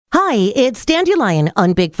Hi, it's Dandelion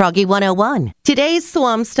on Big Froggy 101. Today's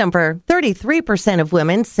Swam Stumper, 33% of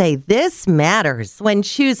women say this matters when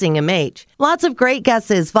choosing a mate. Lots of great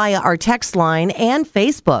guesses via our text line and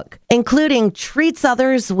Facebook, including treats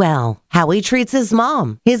others well, how he treats his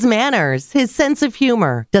mom, his manners, his sense of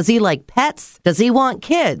humor. Does he like pets? Does he want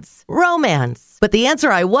kids? Romance. But the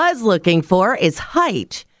answer I was looking for is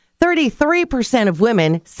height. 33% of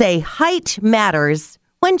women say height matters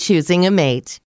when choosing a mate.